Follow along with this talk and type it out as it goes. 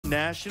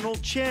national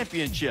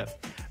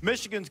championship.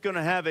 Michigan's going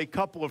to have a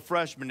couple of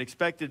freshmen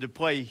expected to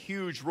play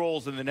huge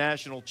roles in the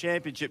national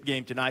championship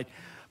game tonight.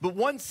 But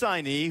one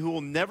signee who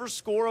will never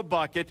score a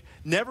bucket,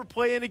 never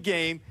play in a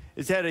game,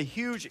 has had a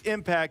huge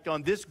impact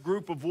on this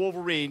group of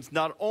Wolverines,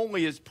 not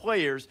only as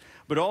players,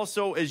 but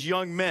also as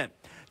young men.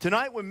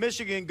 Tonight, when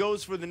Michigan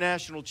goes for the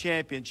national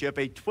championship,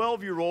 a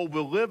 12-year-old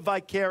will live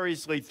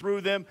vicariously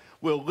through them,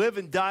 will live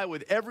and die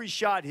with every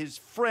shot his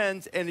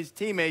friends and his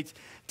teammates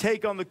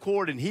take on the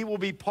court, and he will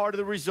be part of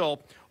the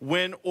result,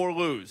 win or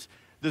lose.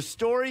 The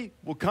story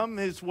will come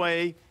his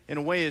way in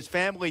a way his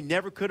family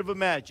never could have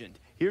imagined.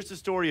 Here's the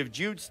story of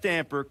Jude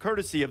Stamper,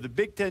 courtesy of the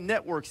Big Ten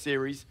Network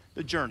series,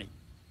 The Journey.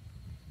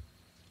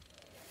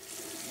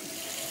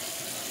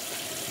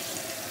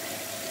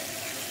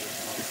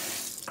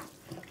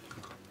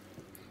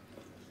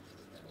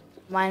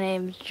 My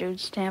name is Jude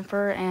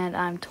Stamper, and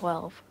I'm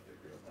 12.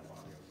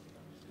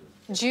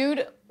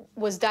 Jude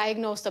was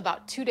diagnosed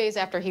about 2 days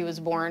after he was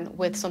born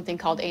with something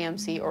called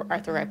AMC, or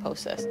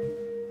arthrogryposis.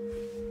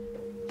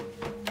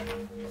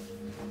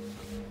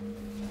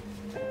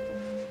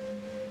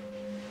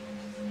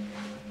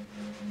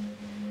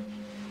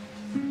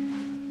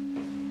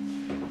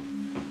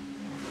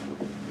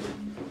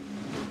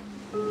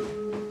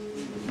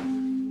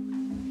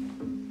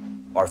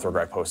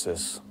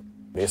 Arthrogryposis,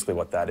 basically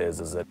what that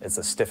is that it's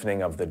a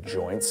stiffening of the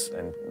joints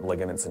and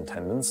ligaments and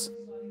tendons.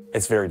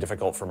 It's very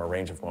difficult from a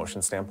range of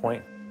motion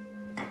standpoint.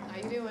 How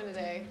you doing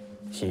today?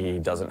 He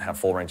doesn't have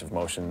full range of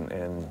motion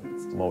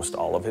in most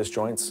all of his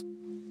joints.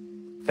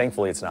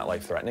 Thankfully, it's not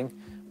life-threatening,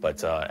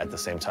 but at the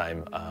same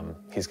time,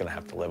 he's going to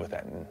have to live with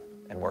that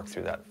and work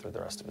through that through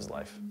the rest of his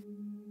life.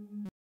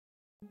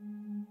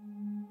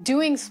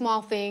 Doing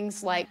small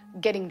things like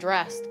getting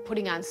dressed,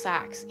 putting on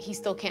socks. He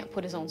still can't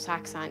put his own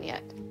socks on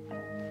yet.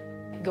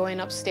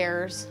 Going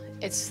upstairs,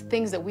 it's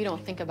things that we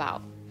don't think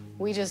about.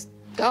 We just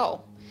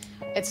go.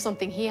 It's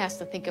something he has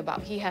to think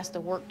about, he has to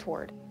work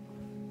toward.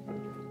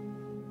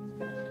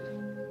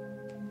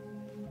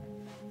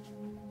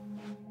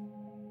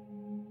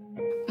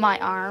 My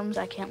arms,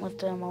 I can't lift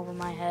them over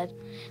my head,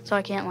 so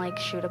I can't like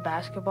shoot a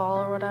basketball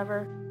or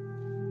whatever.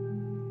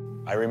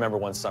 I remember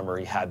one summer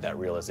he had that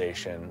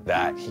realization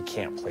that he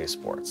can't play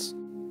sports.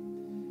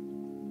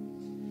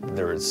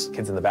 There was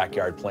kids in the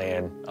backyard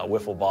playing a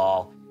wiffle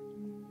ball,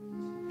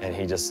 and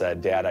he just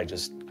said, "Dad, I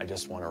just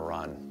want to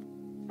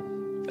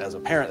run." As a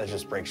parent, that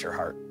just breaks your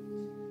heart.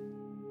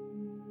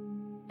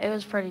 It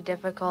was pretty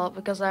difficult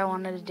because I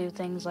wanted to do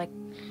things like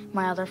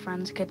my other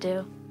friends could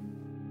do.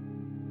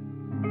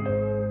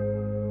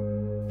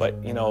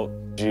 But, you know,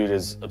 Jude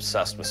is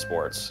obsessed with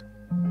sports.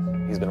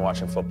 He's been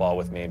watching football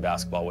with me,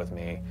 basketball with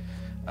me,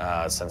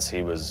 since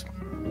he was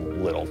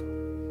little.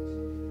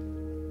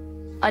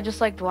 I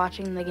just liked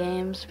watching the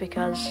games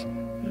because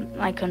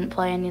I couldn't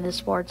play any of the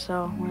sports,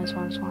 so I just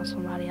wanted to watch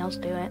somebody else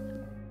do it.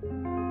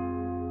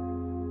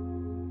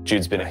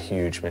 Jude's been a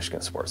huge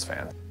Michigan sports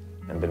fan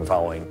and been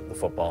following the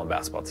football and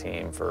basketball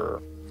team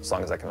for as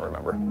long as I can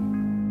remember.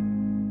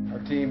 Our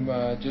team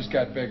just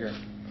got bigger.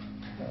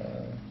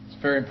 It's a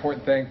very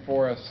important thing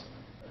for us.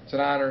 It's an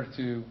honor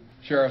to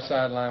share our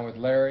sideline with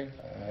Larry.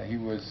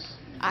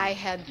 I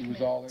had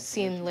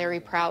seen Larry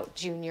Prout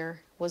Jr.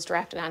 was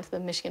drafted onto the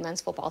Michigan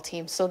men's football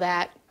team, so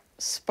that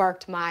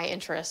sparked my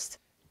interest.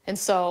 And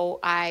so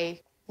I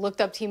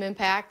looked up Team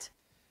Impact.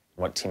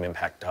 What Team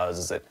Impact does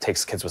is it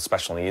takes kids with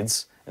special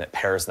needs and it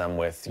pairs them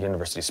with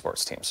university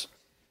sports teams.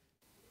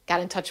 Got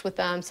in touch with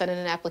them, sent in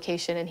an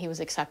application, and he was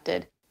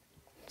accepted.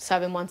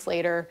 7 months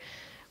later,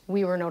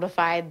 we were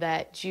notified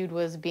that Jude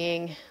was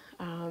being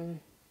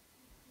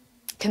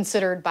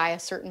considered by a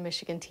certain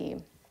Michigan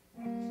team.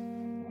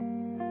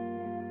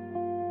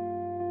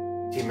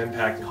 Team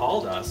Impact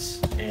called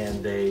us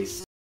and they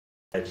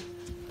said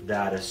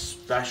that a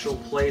special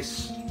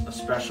place, a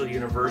special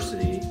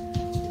university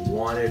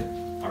wanted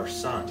our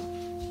son.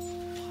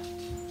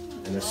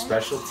 And the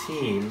special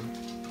team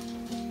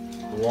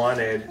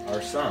wanted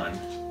our son.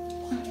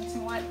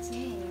 What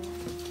team?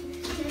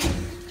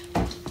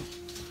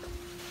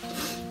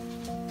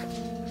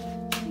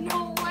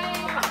 No way!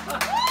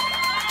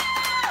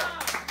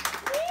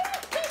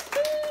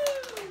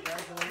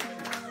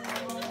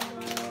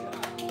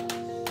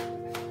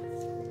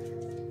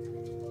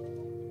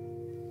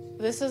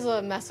 This is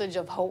a message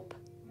of hope.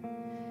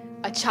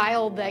 A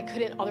child that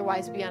couldn't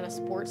otherwise be on a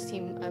sports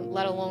team,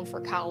 let alone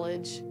for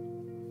college,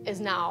 is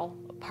now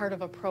part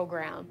of a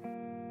program.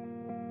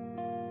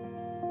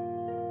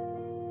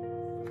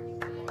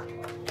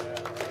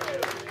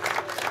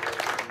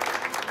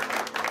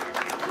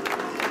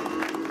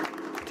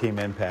 Team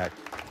Impact.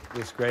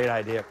 This great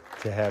idea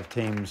to have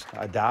teams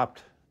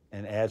adopt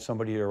and add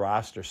somebody to your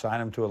roster, sign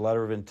them to a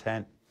letter of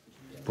intent,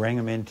 bring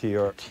them into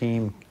your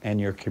team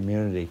and your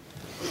community.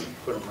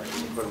 Put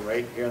them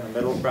right here in the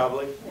middle,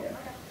 probably.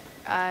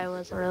 I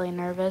was really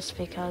nervous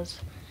because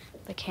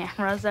the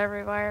camera's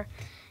everywhere,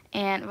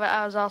 but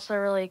I was also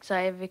really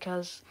excited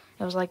because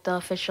it was like the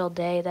official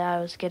day that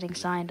I was getting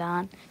signed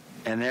on.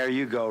 And there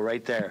you go,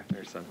 right there.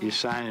 You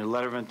sign your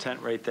letter of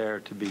intent right there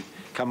to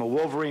become a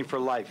Wolverine for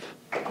life.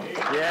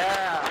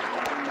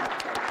 Yeah.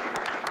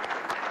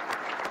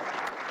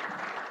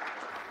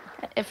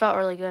 it felt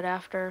really good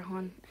after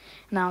when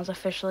I was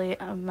officially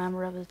a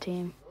member of the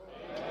team.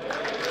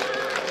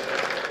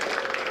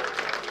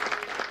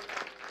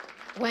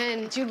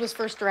 When Jude was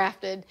first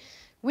drafted,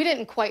 we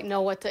didn't quite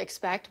know what to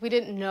expect. We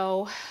didn't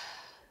know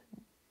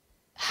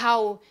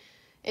how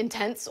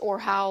intense or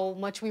how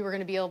much we were going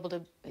to be able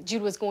to,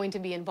 Jude was going to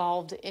be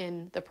involved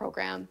in the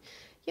program.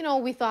 You know,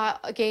 we thought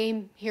a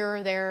game here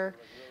or there,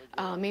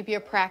 maybe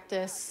a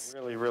practice.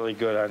 Really, really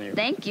good on you.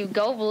 Thank you.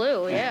 Go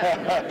Blue,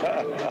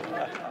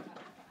 yeah.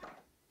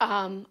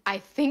 I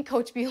think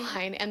Coach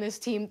Beeline and this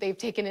team, they've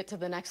taken it to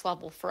the next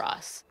level for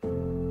us.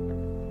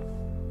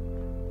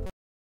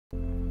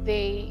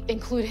 They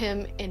include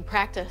him in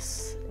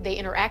practice. They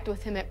interact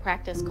with him at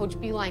practice. Coach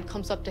Beeline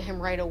comes up to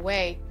him right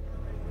away.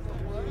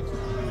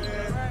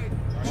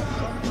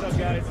 What's up,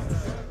 guys?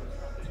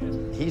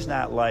 He's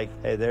not like,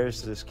 hey,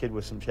 there's this kid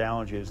with some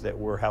challenges that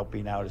we're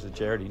helping out as a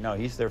charity. No,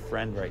 he's their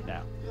friend right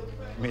now.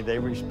 I mean, they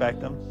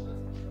respect him.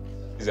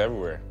 He's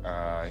everywhere.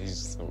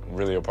 He's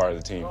really a part of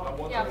the team.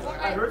 Yeah,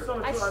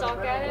 I suck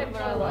at it,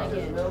 but I like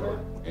it.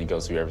 And he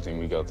goes through everything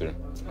we go through.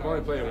 I've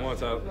only played it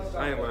once.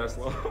 I ain't last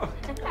long.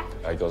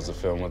 He goes to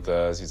film with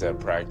us. He's at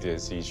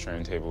practice. He's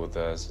training table with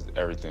us.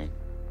 Everything.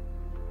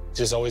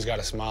 Just always got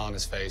a smile on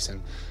his face,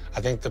 and I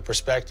think the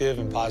perspective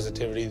and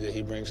positivity that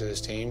he brings to this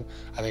team,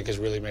 I think has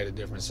really made a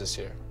difference this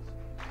year.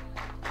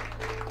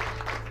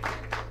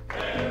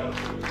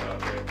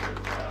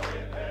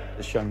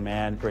 This young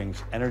man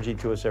brings energy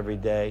to us every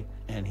day,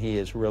 and he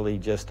is really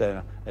just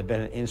been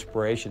an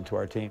inspiration to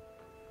our team.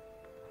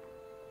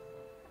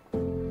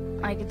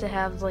 I get to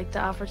have like the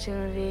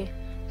opportunity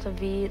to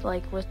be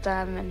like with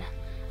them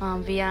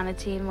and be on a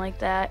team like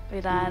that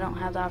I don't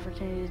have the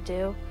opportunity to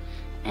do,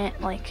 and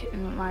like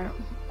in my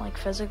like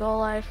physical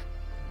life.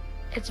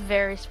 It's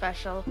very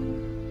special.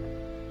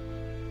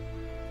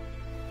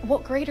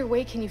 What greater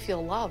way can you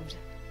feel loved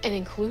and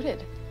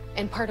included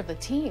and part of the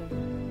team?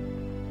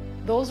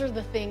 Those are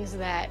the things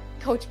that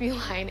Coach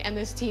Beeline and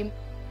this team,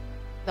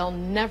 they'll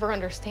never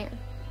understand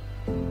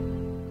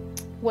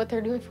what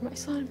they're doing for my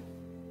son.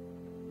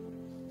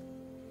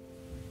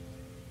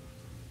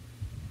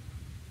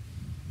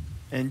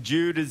 And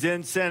Jude is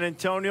in San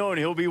Antonio, and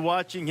he'll be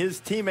watching his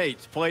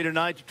teammates play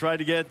tonight to try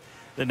to get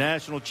the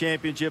national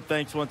championship.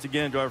 Thanks once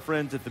again to our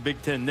friends at the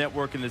Big Ten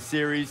Network and the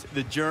series,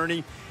 The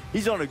Journey.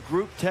 He's on a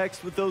group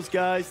text with those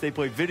guys. They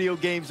play video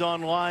games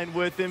online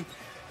with him.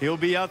 He'll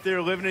be out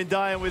there living and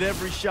dying with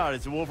every shot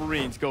as the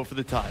Wolverines go for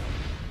the title.